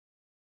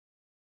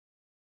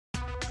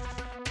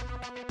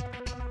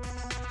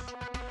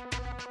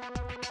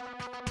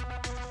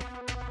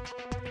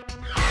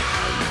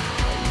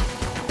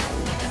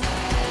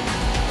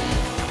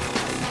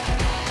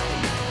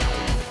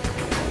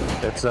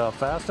It's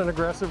fast and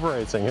aggressive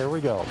racing. Here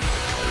we go.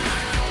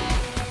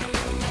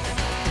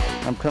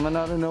 I'm coming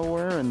out of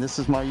nowhere, and this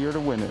is my year to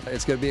win it.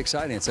 It's going to be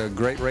exciting. It's a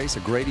great race, a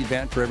great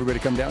event for everybody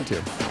to come down to.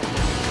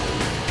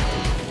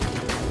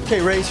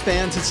 Okay, race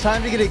fans, it's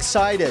time to get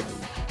excited.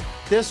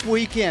 This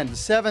weekend, the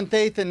 7th,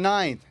 8th, and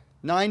 9th,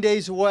 9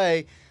 days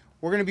away,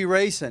 we're going to be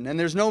racing. And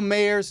there's no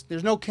mayors,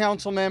 there's no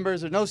council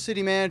members, there's no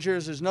city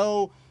managers, there's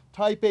no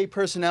Type A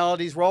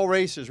personalities. We're all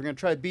racers. We're going to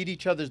try to beat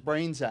each other's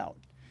brains out.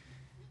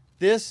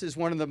 This is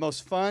one of the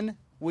most fun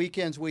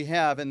weekends we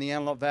have in the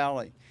Antelope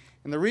Valley.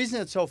 And the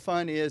reason it's so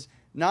fun is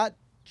not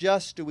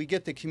just do we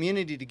get the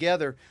community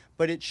together,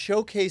 but it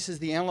showcases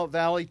the Antelope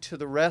Valley to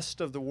the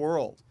rest of the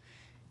world.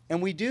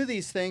 And we do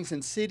these things,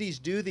 and cities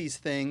do these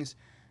things,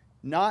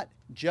 not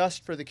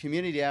just for the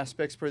community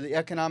aspects, but for the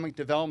economic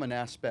development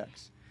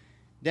aspects.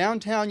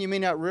 Downtown, you may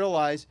not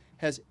realize,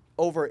 has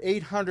over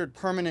 800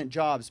 permanent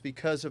jobs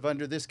because of,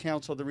 under this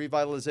council, the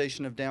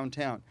revitalization of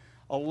downtown.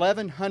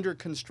 1,100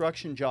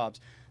 construction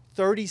jobs,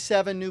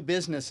 37 new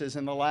businesses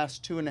in the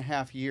last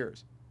 2.5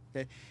 years.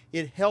 Okay?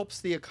 It helps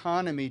the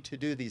economy to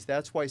do these.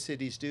 That's why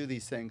cities do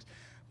these things.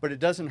 But it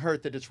doesn't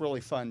hurt that it's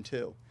really fun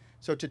too.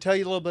 So to tell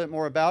you a little bit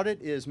more about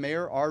it is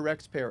Mayor R.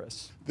 Rex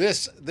Paris.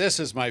 This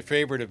is my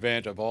favorite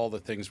event of all the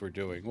things we're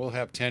doing. We'll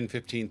have 10,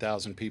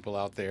 15,000 people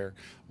out there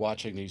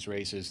watching these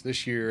races.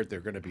 This year, they're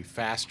going to be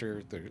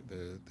faster.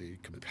 The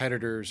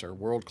competitors are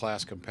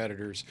world-class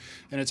competitors.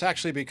 And it's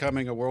actually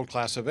becoming a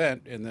world-class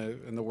event in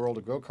the world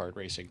of go-kart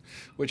racing,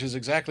 which is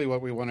exactly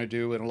what we want to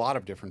do in a lot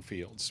of different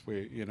fields.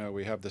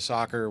 We have the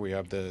soccer, we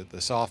have the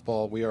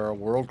softball. We are a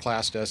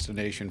world-class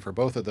destination for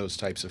both of those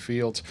types of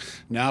fields.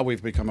 Now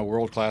we've become a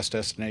world-class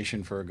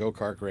destination for a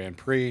go-kart Grand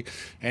Prix.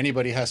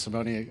 Anybody has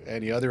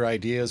any other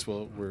ideas,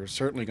 well, we're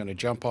certainly going to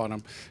jump on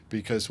them,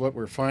 because what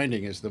we're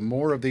finding is the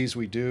more of these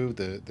we do,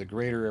 the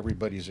greater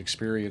everybody's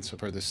experience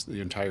for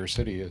the entire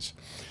city is.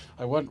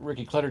 I want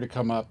Ricky Clutter to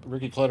come up.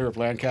 Ricky Clutter of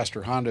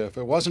Lancaster Honda. If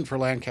it wasn't for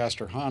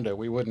Lancaster Honda,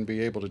 we wouldn't be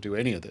able to do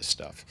any of this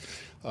stuff.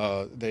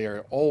 They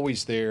are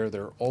always there.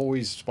 They're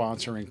always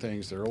sponsoring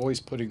things. They're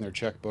always putting their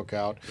checkbook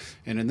out.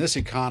 And in this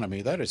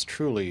economy, that is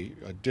truly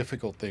a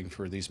difficult thing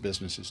for these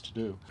businesses to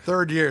do.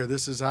 Third year,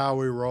 this is how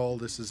we roll.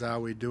 This is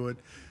how we do it.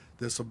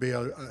 This will be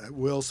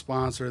we'll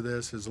sponsor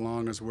this as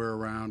long as we're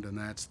around, and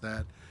that's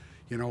that.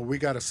 You know, we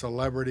got a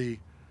celebrity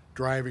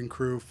driving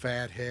crew,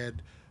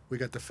 Fathead. We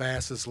got the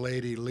fastest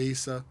lady,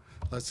 Lisa.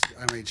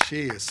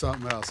 She is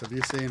something else. Have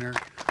you seen her?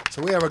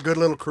 So we have a good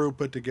little crew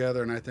put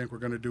together, and I think we're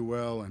going to do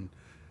well, and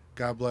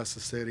God bless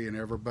the city and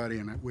everybody,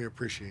 and we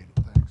appreciate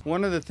it. Thanks.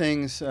 One of the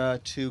things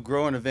to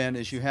grow an event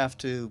is you have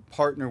to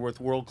partner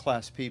with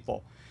world-class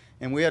people.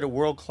 And we had a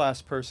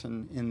world-class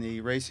person in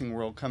the racing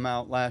world come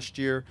out last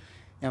year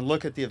and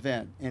look at the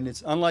event. And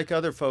it's unlike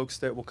other folks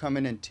that will come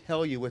in and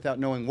tell you without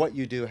knowing what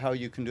you do, how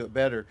you can do it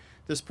better.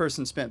 This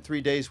person spent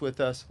 3 days with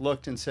us,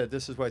 looked and said,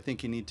 this is what I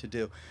think you need to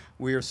do.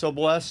 We are so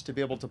blessed to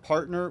be able to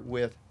partner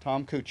with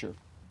Tom Kuchar.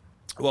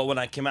 Well, when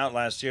I came out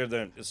last year,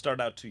 it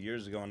started out 2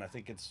 years ago, and I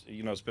think it's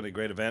been a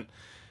great event.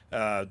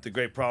 The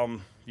great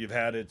problem you've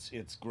had,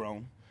 it's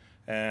grown.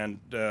 And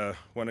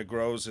when it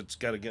grows, it's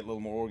got to get a little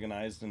more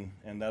organized,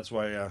 and that's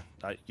why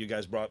you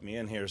guys brought me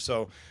in here.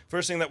 So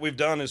first thing that we've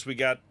done is we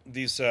got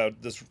these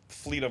this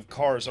fleet of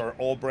cars are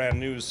all brand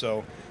new.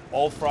 So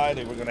all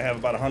Friday we're going to have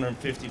about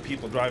 150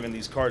 people driving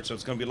these cars. So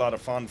it's going to be a lot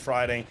of fun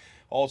Friday.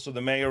 Also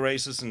the mayor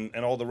races and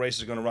all the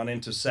races are going to run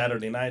into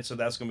Saturday night. So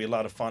that's going to be a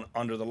lot of fun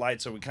under the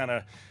lights. So we're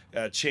kind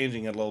of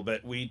changing it a little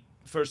bit.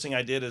 First thing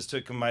I did is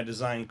took my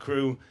design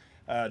crew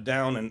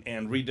down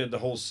and redid the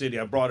whole city.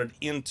 I brought it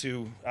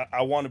into,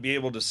 I want to be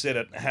able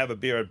to have a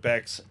beer at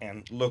Beck's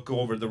and look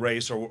over the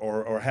race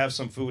or have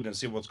some food and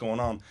see what's going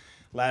on.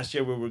 Last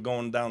year we were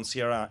going down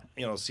Sierra,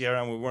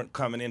 and we weren't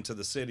coming into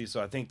the city,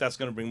 so I think that's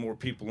going to bring more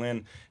people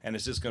in, and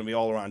it's just going to be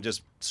all around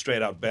just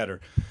straight out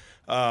better.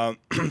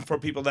 For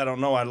people that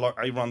don't know,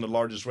 I run the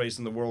largest race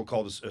in the world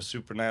called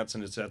Super Nats,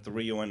 and it's at the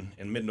Rio in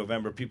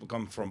mid-November. People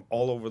come from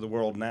all over the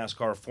world,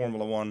 NASCAR,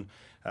 Formula One,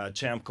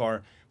 Champ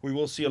Car. We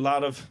will see a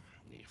lot of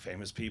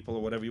famous people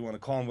or whatever you want to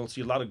call them. We'll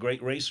see a lot of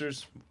great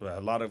racers, a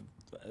lot of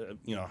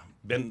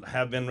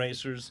have been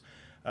racers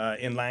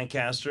in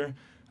Lancaster.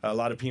 A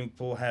lot of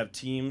people have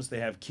teams, they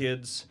have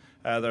kids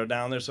that are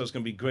down there, so it's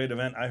going to be a great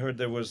event. I heard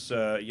there was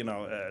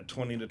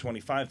 20 to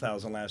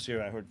 25,000 last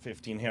year. I heard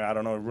 15 here. I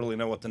don't really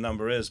know what the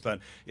number is, but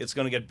it's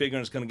going to get bigger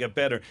and it's going to get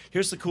better.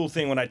 Here's the cool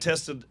thing: when I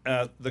tested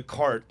the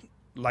cart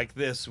like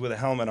this with a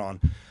helmet on,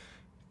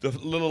 the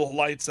little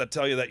lights that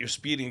tell you that you're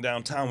speeding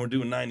downtown, we're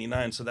doing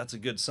 99, so that's a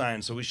good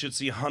sign. So we should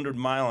see 100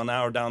 miles an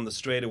hour down the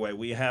straightaway.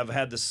 We have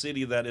had the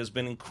city that has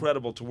been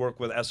incredible to work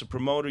with. As a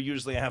promoter,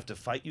 usually I have to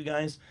fight you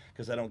guys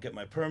because I don't get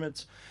my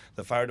permits.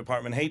 The fire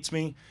department hates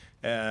me.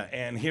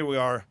 And here we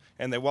are,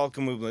 and they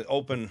welcome me with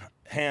open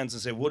hands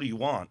and say, what do you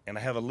want? And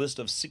I have a list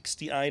of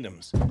 60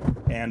 items.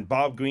 And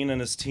Bob Green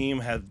and his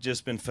team have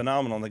just been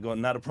phenomenal. And they go,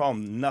 not a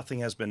problem. Nothing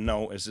has been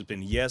no. It's just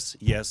been yes,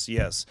 yes,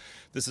 yes.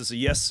 This is a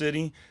yes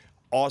city.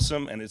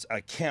 awesome, and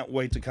I can't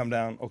wait to come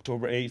down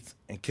October 8th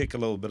and kick a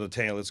little bit of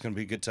tail. It's going to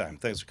be a good time.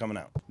 Thanks for coming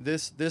out.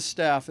 This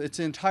staff, it's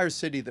the entire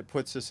city that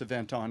puts this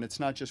event on. It's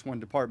not just one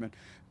department,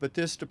 but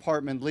this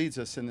department leads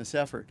us in this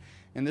effort.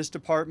 And this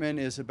department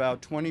is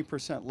about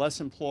 20%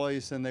 less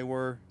employees than they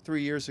were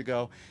 3 years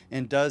ago,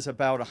 and does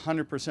about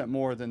 100%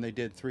 more than they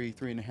did three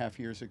and a half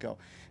years ago.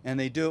 And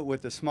they do it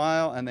with a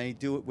smile, and they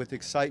do it with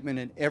excitement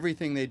in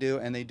everything they do,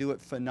 and they do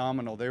it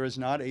phenomenal. There is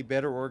not a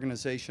better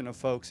organization of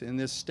folks in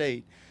this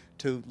state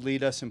to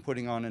lead us in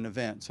putting on an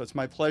event. So it's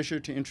my pleasure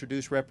to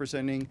introduce,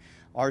 representing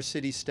our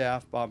city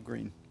staff, Bob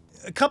Green.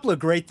 A couple of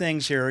great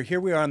things here.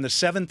 Here we are on the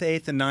 7th,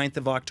 8th, and 9th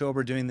of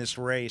October doing this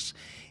race.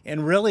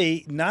 And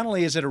really, not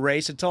only is it a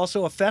race, it's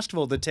also a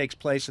festival that takes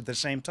place at the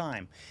same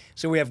time.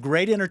 So we have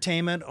great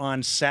entertainment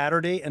on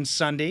Saturday and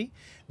Sunday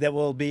that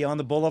will be on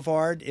the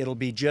boulevard. It'll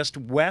be just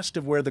west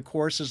of where the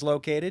course is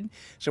located.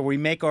 So we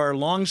make our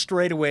long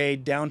straightaway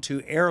down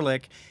to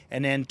Ehrlich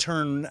and then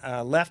turn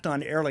left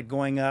on Ehrlich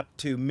going up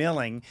to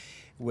Milling.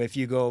 If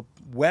you go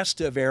west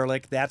of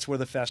Ehrlich, that's where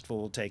the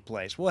festival will take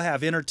place. We'll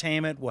have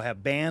entertainment, we'll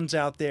have bands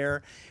out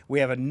there.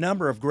 We have a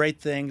number of great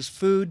things,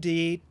 food to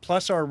eat,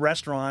 plus our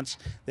restaurants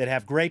that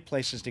have great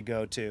places to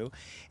go to.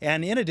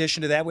 And in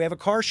addition to that, we have a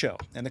car show.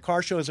 And the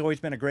car show has always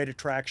been a great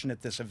attraction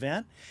at this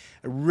event.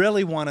 I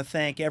really want to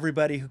thank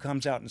everybody who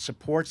comes out and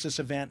supports this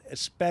event,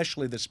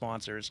 especially the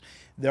sponsors.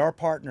 There are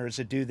partners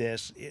that do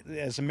this.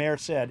 As the mayor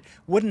said,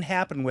 wouldn't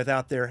happen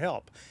without their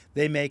help.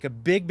 They make a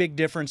big, big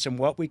difference in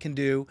what we can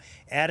do,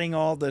 adding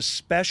all the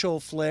special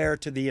flair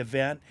to the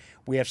event.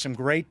 We have some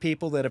great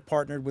people that have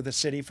partnered with the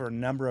city for a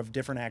number of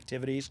different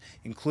activities,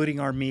 including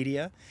our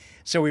media.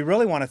 So we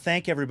really want to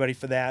thank everybody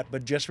for that.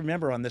 But just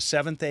remember, on the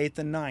 7th, 8th,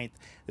 and 9th,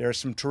 there are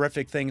some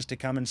terrific things to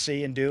come and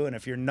see and do. And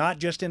if you're not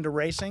just into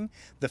racing,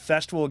 the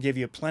festival will give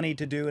you plenty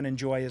to do and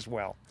enjoy as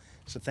well.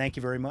 So thank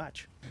you very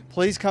much.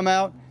 Please come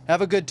out,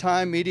 have a good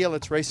time. Media,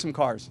 let's race some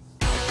cars.